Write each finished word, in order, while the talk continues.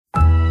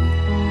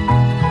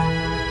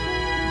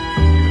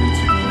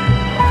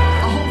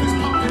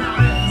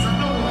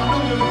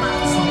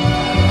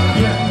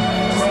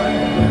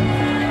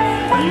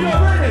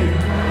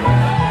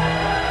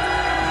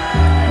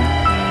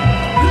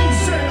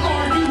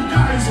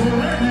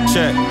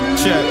Check,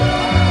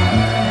 check.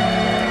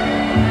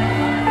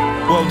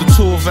 Well, the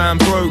tour van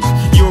broke,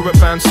 Europe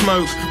banned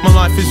smoke. My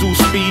life is all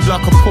speed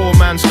like a poor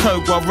man's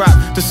coke, while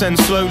rap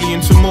descends slowly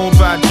into more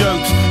bad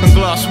jokes, and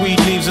glass weed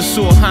leaves a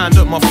sore hand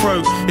at my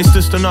throat. It's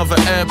just another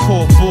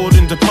airport,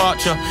 boarding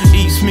departure.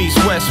 East meets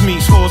west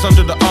meets whores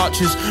under the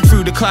arches.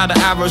 Through the cloud of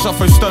arrows I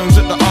throw stones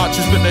at the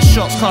archers, but their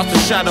shots cast a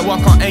shadow, I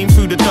can't aim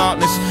through the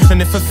darkness.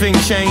 And if a thing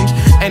change,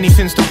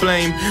 anything's to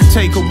blame.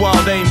 Take a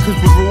wild aim, cause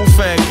we're all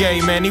fair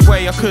game.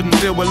 Anyway, I couldn't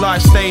deal with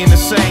life staying the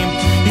same.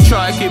 You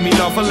try to give me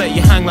love, I let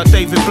you hang like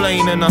David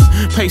Blaine, and I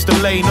pace the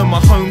lane of my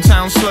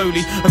hometown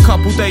slowly. A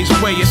couple days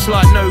away, it's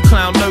like no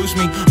clown knows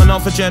me.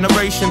 Another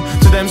generation,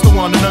 to them's the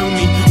one and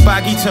only.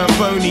 Baggy turned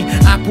bony,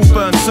 Apple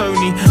burn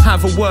Sony.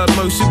 Have a word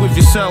mostly with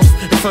yourself,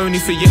 if only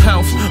for your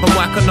health. And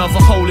whack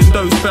another hole in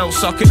those belts.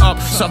 Suck it up,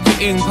 suck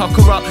it in,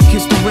 pucker up,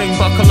 kiss the ring,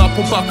 buckle up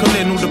or buckle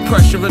in. All the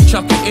pressure and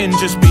chuck it in.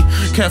 Just be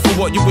careful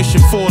what you're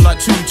wishing for, like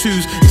 2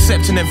 2s.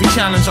 Accepting every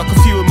challenge like a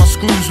few of my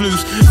screws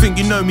loose. Think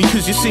you know me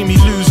cause you see me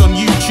lose on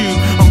YouTube.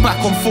 I'm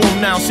back on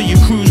form now so your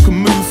crews can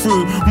move through.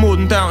 More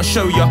than down,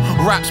 show ya.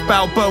 Raps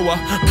Balboa,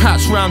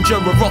 cats round Joe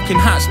are rocking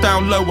hats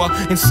down lower.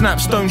 In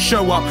snaps don't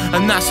show up,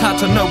 and that's how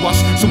to know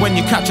us. So when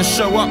you catch us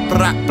show up,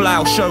 black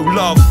blow, show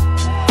love.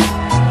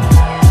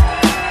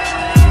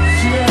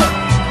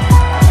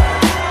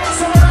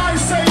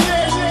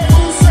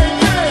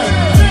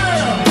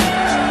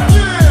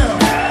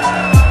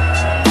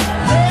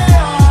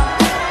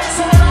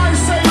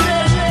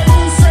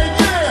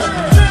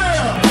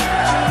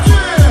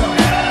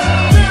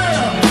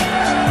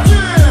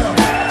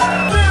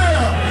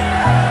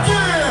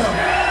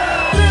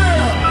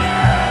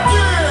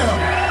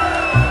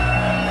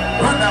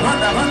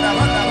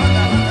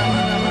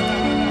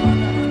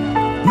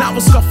 Now a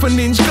Skuff and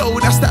Inja go,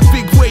 that's that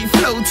big wave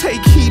flow.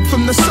 Take heed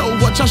from the soul,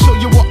 watch I show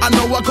you what I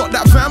know. I got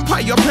that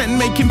vampire pen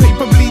making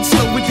paper bleed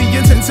slow, with the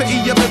intensity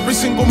of every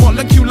single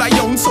molecule I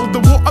own. So the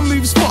water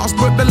moves fast,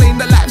 but the lane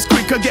that life's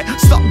quicker. Get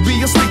stuck,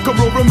 be a sticker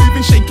or a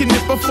moving, shaking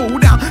nipper.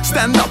 Fall down,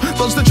 stand up,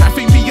 dodge the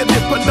traffic, be a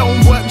dipper. Don't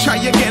work, try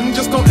again,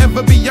 just don't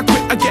ever be a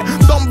quitter. Get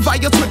dumped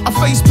via Twitter,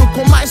 Facebook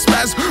or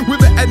MySpace.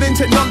 With better than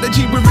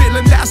technology, we're real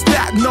and that's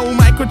that. No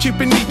microchip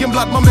in medium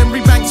blood, my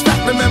memory bank's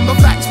fat. Remember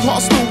facts,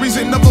 past stories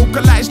in the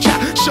vocalized chat.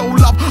 Show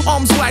love,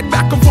 arms wide,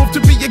 back and forth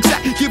to be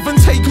exact. Give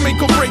and take, make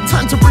or break,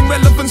 time to bring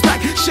relevance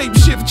back. Shape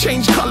shift,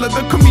 change color,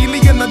 the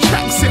chameleon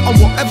attracts it. On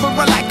whatever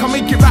I like, I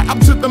make it right up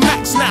to the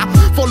max now.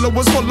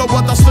 Followers follow,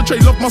 that's the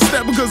trail of my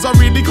step. Because I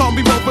really can't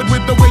be bothered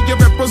with the way you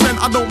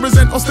represent. I don't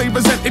resent or stay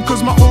resented,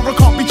 cause my aura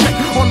can't be checked.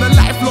 On a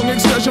lifelong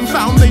excursion,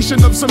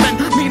 foundation of cement.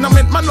 I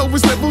meant my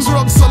lowest levels,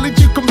 rock solid,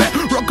 you can bet.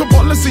 Rock a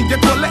policy,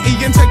 equality,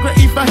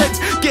 integrity for heads.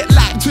 Get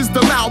light, twist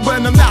them out,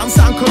 burn them down,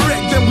 sound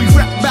correct. Then we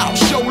rap out,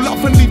 show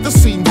love and leave the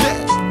scene